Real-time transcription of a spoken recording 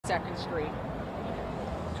52nd Street.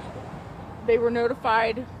 They were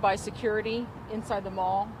notified by security inside the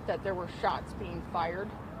mall that there were shots being fired.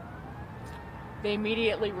 They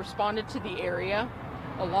immediately responded to the area,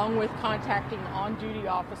 along with contacting on-duty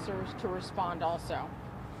officers to respond also.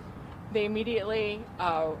 They immediately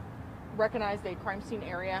recognized a crime scene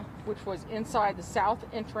area, which was inside the south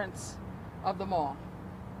entrance of the mall.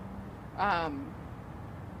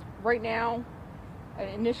 Right now,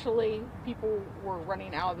 initially, people were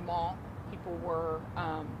running out of the mall. People were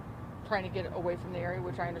trying to get away from the area,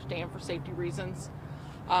 which I understand for safety reasons.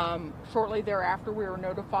 Shortly thereafter, we were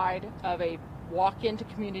notified of a walk into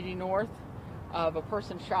Community North of a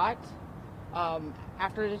person shot.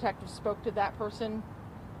 After a detective spoke to that person,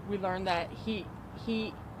 we learned that he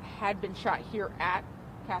had been shot here at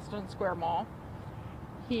Castleton Square Mall.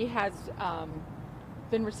 He has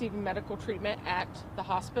been receiving medical treatment at the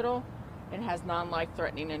hospital and has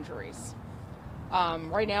non-life-threatening injuries.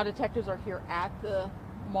 Right now, detectives are here at the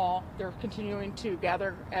mall. They're continuing to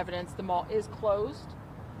gather evidence. The mall is closed.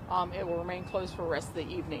 It will remain closed for the rest of the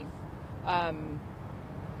evening.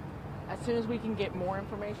 As soon as we can get more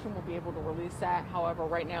information, we'll be able to release that. However,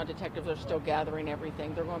 right now, detectives are still gathering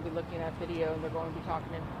everything. They're going to be looking at video, and they're going to be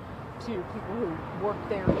talking to people who work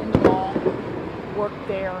there in the mall, work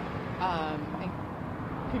there, and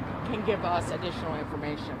can give us additional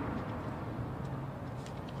information.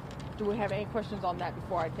 Do we have any questions on that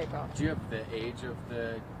before I take off? Do you have the age of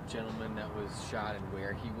the gentleman that was shot and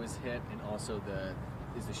where he was hit, and also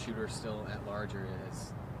is the shooter still at large, or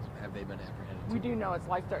have they been apprehended? We do know it's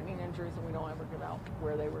life-threatening injuries, and we don't ever give out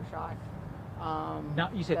where they were shot.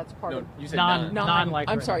 You said that's part of you said non-life.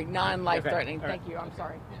 I'm sorry, non-life-threatening. Okay. Thank you. I'm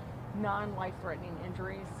sorry. Yeah. Non-life-threatening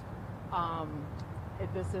injuries.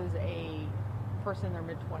 This is a person in their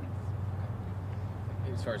mid-20s.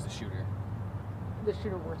 As far as the shooter. The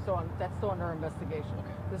shooter that's still under investigation.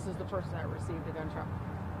 Okay. This is the person that received a gunshot.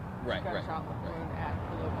 Right. Wound at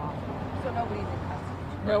the local hospital. So nobody's in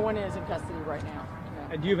custody? No one is in custody right now.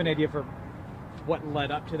 No. And do you have an idea for what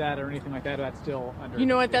led up to that or anything like that? Or that's still under... You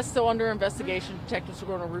know what? That's still under investigation. Detectives are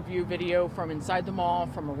going to review video from inside the mall,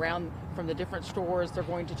 from the different stores. They're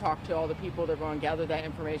going to talk to all the people. They're going to gather that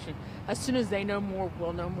information. As soon as they know more,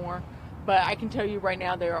 we'll know more. But I can tell you right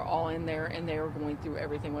now, they are all in there, and they are going through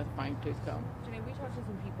everything with a fine-tooth comb. Janae, we talked to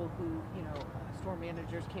some people who, store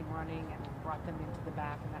managers came running and brought them into the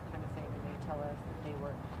back and that kind of thing, and they tell us that they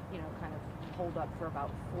were, kind of holed up for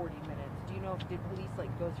about 40 minutes. Do you know did police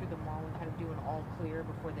go through the mall and kind of do an all clear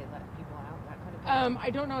before they let people out, that kind of thing? I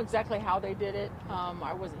don't know exactly how they did it.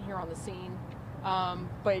 I wasn't here on the scene,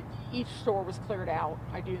 but each store was cleared out.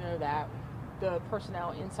 I do know that. The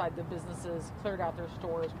personnel inside the businesses cleared out their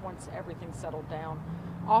stores once everything settled down.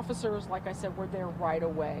 Officers, like I said, were there right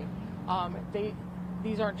away.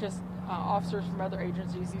 These aren't just officers from other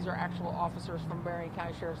agencies. These are actual officers from Marion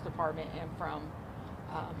County Sheriff's Department and from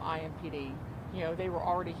IMPD. They were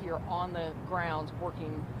already here on the grounds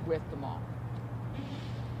working with the mall.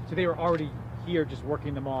 So they were already here just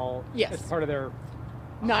working the mall? Yes. As part of their...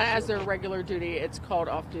 Not as their regular duty. It's called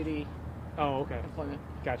off-duty employment.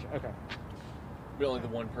 Gotcha, okay. But only the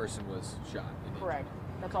one person was shot. Correct.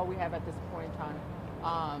 That's all we have at this point in time.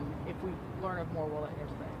 If we learn of more, we'll let you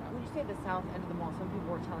know. When you say the south end of the mall, some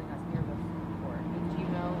people were telling us near the food court. Do you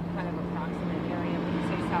know kind of approximate area when you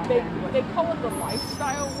say south end? They call it the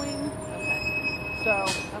lifestyle wing. Okay. So,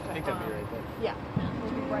 I think that'd be right there. Yeah.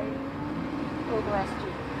 We'll be right over us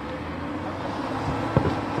too.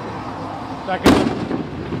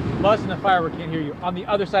 The buzz and the firework can't hear you. On the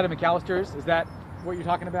other side of McAllister's, is that what you're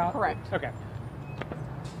talking about? Correct. Okay.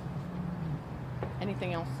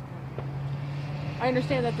 Anything else? I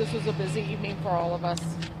understand that this was a busy evening for all of us.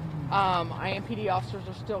 IMPD officers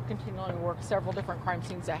are still continuing to work several different crime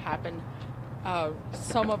scenes that happened.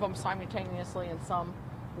 Some of them simultaneously, and some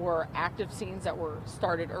were active scenes that were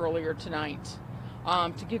started earlier tonight.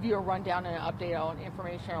 To give you a rundown and an update on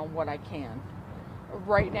information on what I can.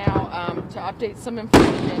 Right now, to update some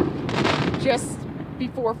information, just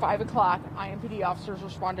before 5 o'clock, IMPD officers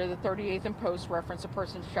responded to the 38th and Post reference a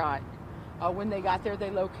person shot. When they got there, they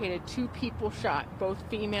located 2 people shot, both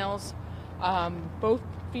females. Both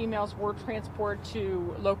females were transported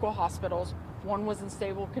to local hospitals. One was in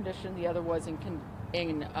stable condition, the other was in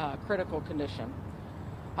critical condition.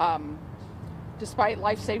 Despite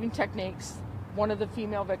life-saving techniques, one of the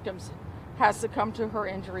female victims has succumbed to her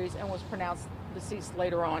injuries and was pronounced deceased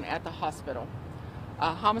later on at the hospital.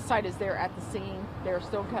 Homicide is there at the scene. They're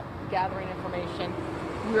still gathering information.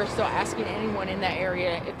 We are still asking anyone in that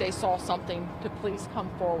area if they saw something to please come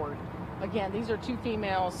forward. Again, these are 2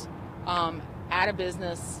 females at a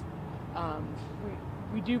business.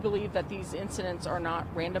 we do believe that these incidents are not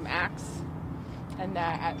random acts, and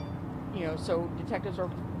that, so detectives are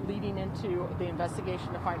leading into the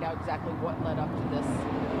investigation to find out exactly what led up to this.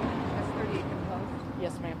 That's 38 composed.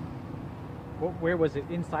 Yes, ma'am. Where was it?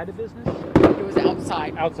 Inside a business? It was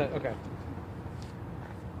outside. Outside. Okay.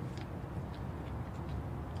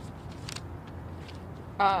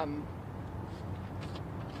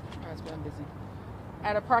 That's been busy.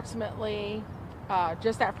 At approximately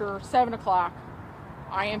just after 7 o'clock,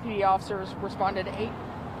 IMPD officers responded to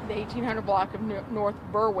the 1800 block of North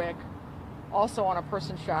Berwick, also on a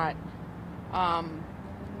person shot.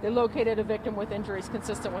 They located a victim with injuries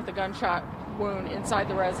consistent with a gunshot wound inside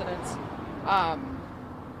the residence.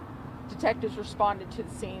 Detectives responded to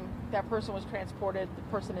the scene. That person was transported. The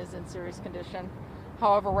person is in serious condition.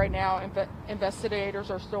 However, right now, investigators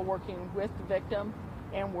are still working with the victim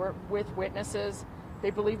and with witnesses. They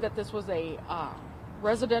believe that this was a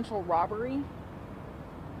residential robbery.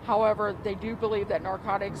 However, they do believe that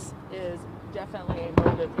narcotics is definitely a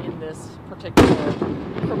motive in this particular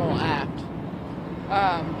criminal act.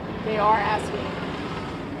 They are asking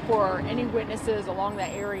for any witnesses along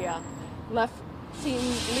that area.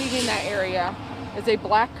 Leaving that area is a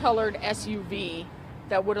black-colored SUV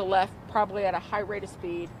that would have left probably at a high rate of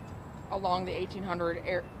speed along the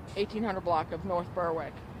 1800 block of North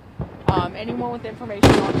Berwick. Anyone with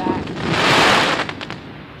information on that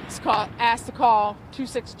is asked to call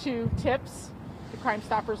 262-TIPS, the Crime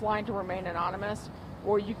Stoppers line, to remain anonymous,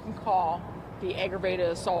 or you can call the Aggravated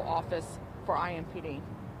Assault Office for IMPD.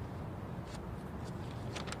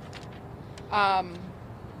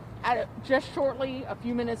 Just shortly, a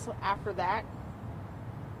few minutes after that,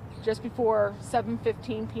 just before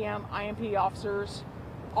 7:15 p.m., IMPD officers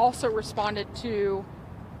also responded to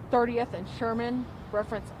 30th and Sherman,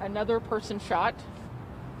 reference another person shot.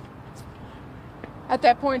 At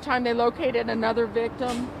that point in time, they located another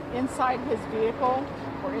victim inside his vehicle,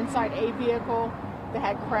 or inside a vehicle that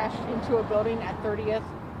had crashed into a building at 30th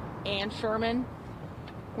and Sherman.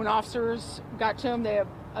 When officers got to him, they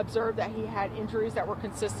observed that he had injuries that were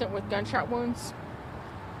consistent with gunshot wounds.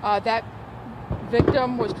 That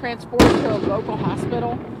victim was transported to a local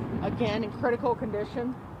hospital, again in critical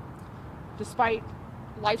condition. Despite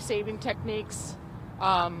life-saving techniques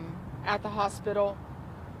at the hospital,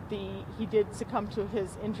 he did succumb to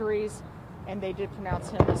his injuries, and they did pronounce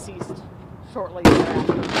him deceased shortly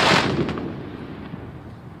thereafter.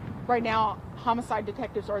 Right now, homicide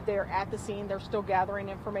detectives are there at the scene. They're still gathering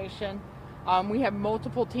information. We have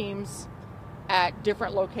multiple teams at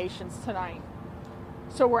different locations tonight.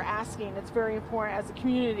 So we're asking, it's very important as a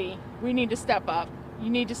community, we need to step up. You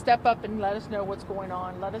need to step up and let us know what's going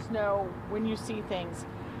on. Let us know when you see things.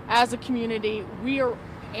 As a community,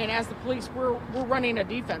 and as the police, we're running a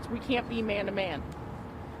defense. We can't be man to man.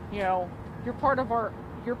 You're part of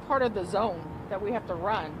the zone that we have to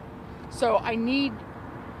run. So I need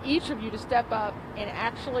each of you to step up and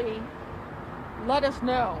actually let us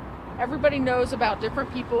know. Everybody knows about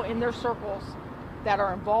different people in their circles that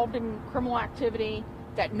are involved in criminal activity,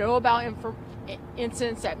 that know about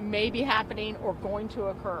incidents that may be happening or going to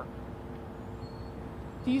occur.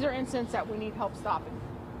 These are incidents that we need help stopping.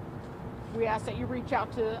 We ask that you reach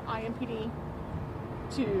out to IMPD,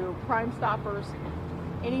 to Crime Stoppers,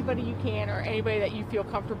 anybody you can, or anybody that you feel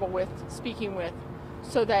comfortable with speaking with,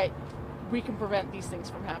 so that we can prevent these things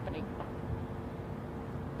from happening.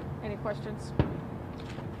 Any questions?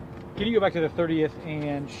 Can you go back to the 30th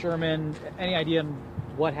and Sherman? Any idea on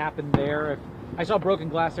what happened there? I saw broken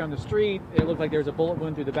glass there on the street. It looked like there was a bullet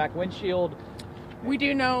wound through the back windshield. We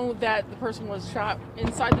do know that the person was shot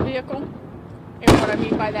inside the vehicle. And what I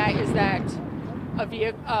mean by that is that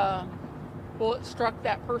a bullet struck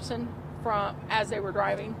that person as they were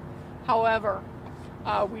driving. However,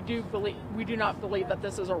 we do not believe that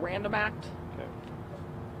this is a random act. Okay.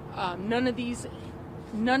 None of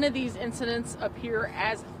these incidents appear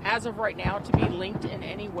as of right now to be linked in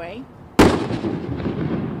any way.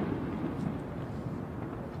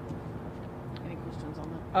 Any questions on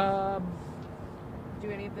that? Do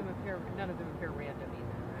any of them appear? None of them appear random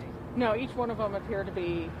either, right? No, each one of them appear to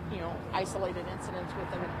be, isolated incidents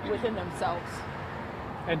within themselves.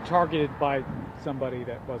 And targeted by somebody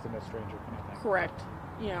that wasn't a stranger, kind of thing. Correct.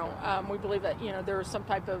 We believe that there is some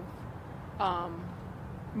type of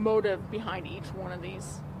motive behind each one of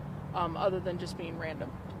these, other than just being random.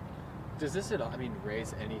 Does this at all,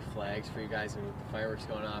 raise any flags for you guys? With the fireworks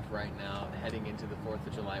going off right now, heading into the 4th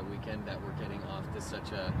of July weekend, that we're getting off to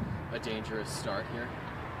such a dangerous start here?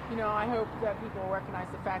 I hope that people recognize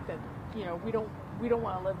the fact that, we don't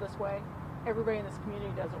want to live this way. Everybody in this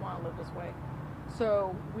community doesn't want to live this way.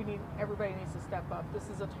 So everybody needs to step up. This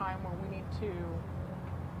is a time where we need to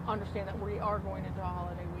understand that we are going into a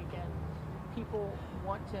holiday weekend. People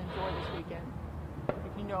want to enjoy this weekend.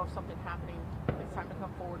 If you know of something happening, it's time to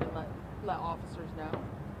come forward and let officers know.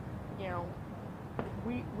 You know,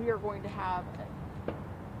 we are going to have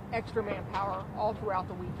extra manpower all throughout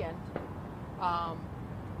the weekend.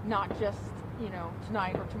 Not just, you know,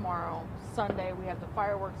 tonight or tomorrow. Sunday we have the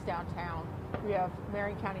fireworks downtown. We have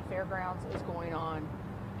Marion County Fairgrounds is going on.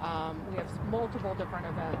 We have multiple different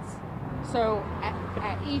events. So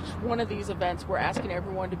at each one of these events, we're asking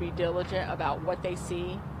everyone to be diligent about what they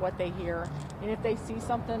see, what they hear, and if they see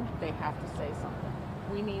something, they have to say something.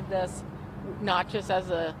 We need this not just as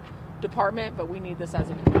a department, but we need this as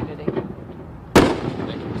a community.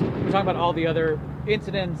 We're talking about all the other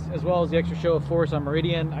incidents as well as the extra show of force on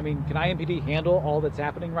Meridian. I mean, can IMPD handle all that's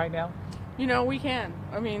happening right now? You know, we can.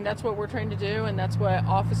 I mean, that's what we're trying to do, and that's what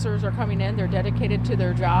officers are coming in. They're dedicated to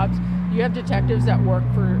their jobs. You have detectives that work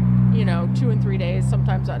for, you know, 2 and 3 days,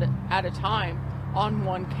 sometimes at a time, on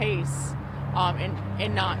one case,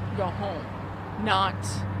 and not go home. Not,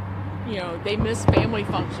 you know, they miss family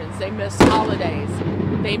functions, they miss holidays,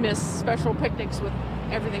 they miss special picnics with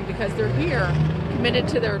everything because they're here, committed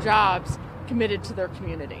to their jobs, committed to their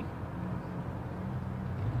community.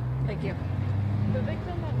 Thank you. The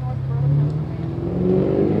victim at North Burlington